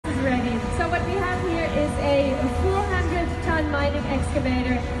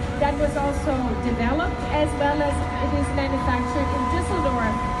excavator that was also developed as well as it is manufactured in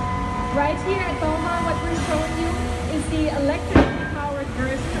Düsseldorf. Right here at Bauma, what we're showing you is the electrically powered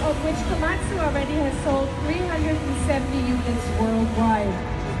version of which Komatsu already has sold 370 units worldwide.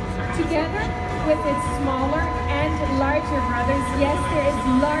 Together with its smaller and larger brothers, yes, there is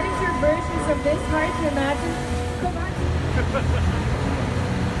larger versions of this, hard to imagine.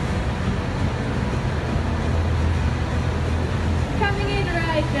 Coming in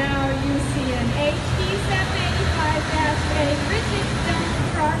right now, you see an HD 785-A rigid dump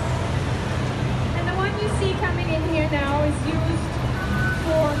truck. And the one you see coming in here now is used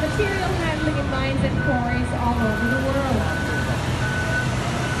for material handling in mines and quarries all over the world.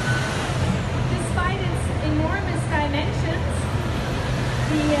 Despite its enormous dimensions,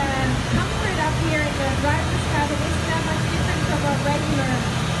 the comfort up here in the driver's cabin isn't that much different from a regular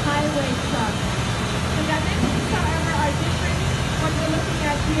highway truck. The dimensions, however, are different. What we're looking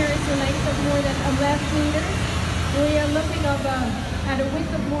at here is a length of more than 11 meters. We are looking at a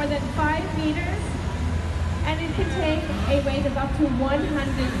width of more than 5 meters. And it can take a weight of up to 188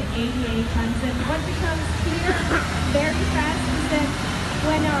 tons. And what becomes clear very fast is that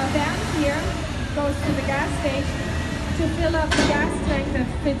when our van here goes to the gas station to fill up the gas tank that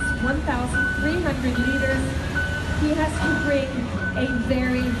fits 1,300 liters, he has to bring a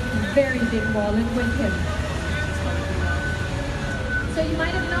very, very big wallet with him. So you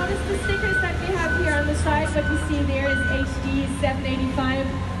might have noticed the stickers that we have here on the side. What you see there is HD 785.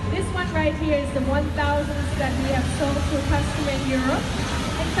 This one right here is the 1000s that we have sold to a customer in Europe.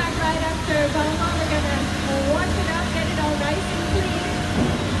 In fact, right after Bauma, we're going to wash it up, get it all nice and clean,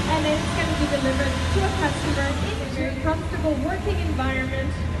 and then it's going to be delivered to a customer in a very comfortable working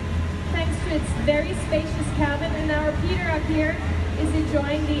environment, thanks to its very spacious cabin. And our Peter up here is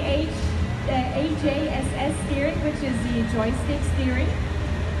enjoying the AJSS steering, which is the joystick steering.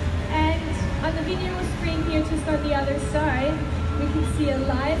 And on the video screen here, just on the other side, we can see a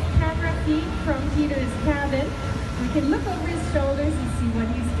live camera feed from Peter's cabin. We can look over his shoulders and see what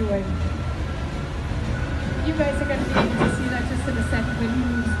he's doing. You guys are going to be able to see that just in a second when he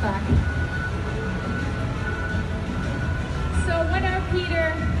moves back. So what our Peter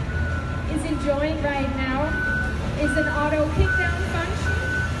is enjoying right now is an auto kickdown function.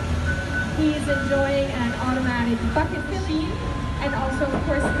 He is enjoying an automatic bucket filling, and also, of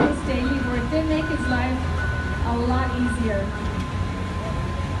course, in his daily work, they make his life a lot easier.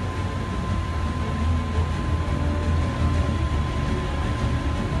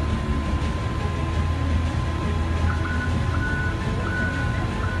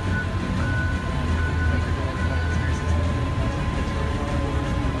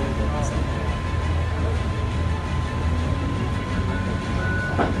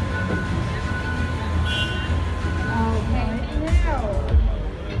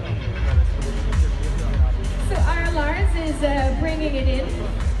 Bringing it in,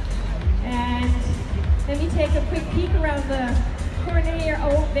 and let me take a quick peek around the corner here.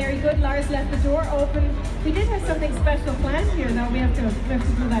 Oh, very good. Lars left the door open. We did have something special planned here, though. We have to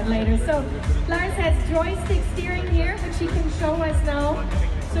do that later. So Lars has joystick steering here, which he can show us now.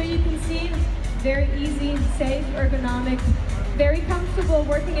 So you can see, very easy, safe, ergonomic, very comfortable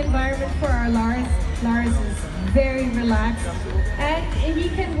working environment for our Lars. Lars is very relaxed, and he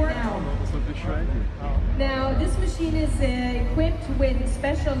can work now. Now, this machine is equipped with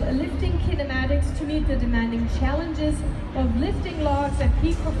special lifting kinematics to meet the demanding challenges of lifting logs at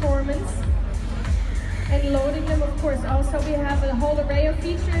peak performance and loading them, of course. Also, we have a whole array of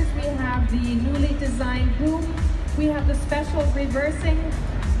features. We have the newly designed boom, we have the special reversing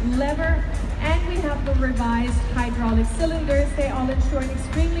lever, and we have the revised hydraulic cylinders. They all ensure an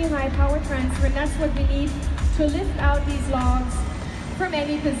extremely high power transfer, and that's what we need to lift out these logs from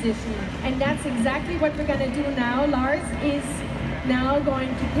any position. And that's exactly what we're going to do now. Lars is now going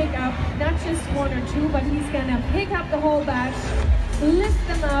to pick up not just one or two, but he's going to pick up the whole batch, lift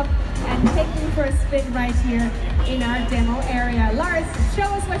them up, and take them for a spin right here in our demo area. Lars, show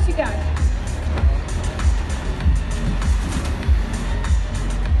us what you got.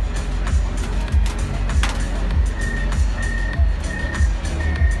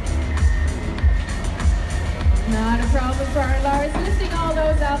 Not a problem for our Lars. Lifting all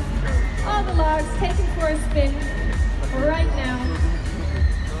those up, all the logs, taken for a spin right now.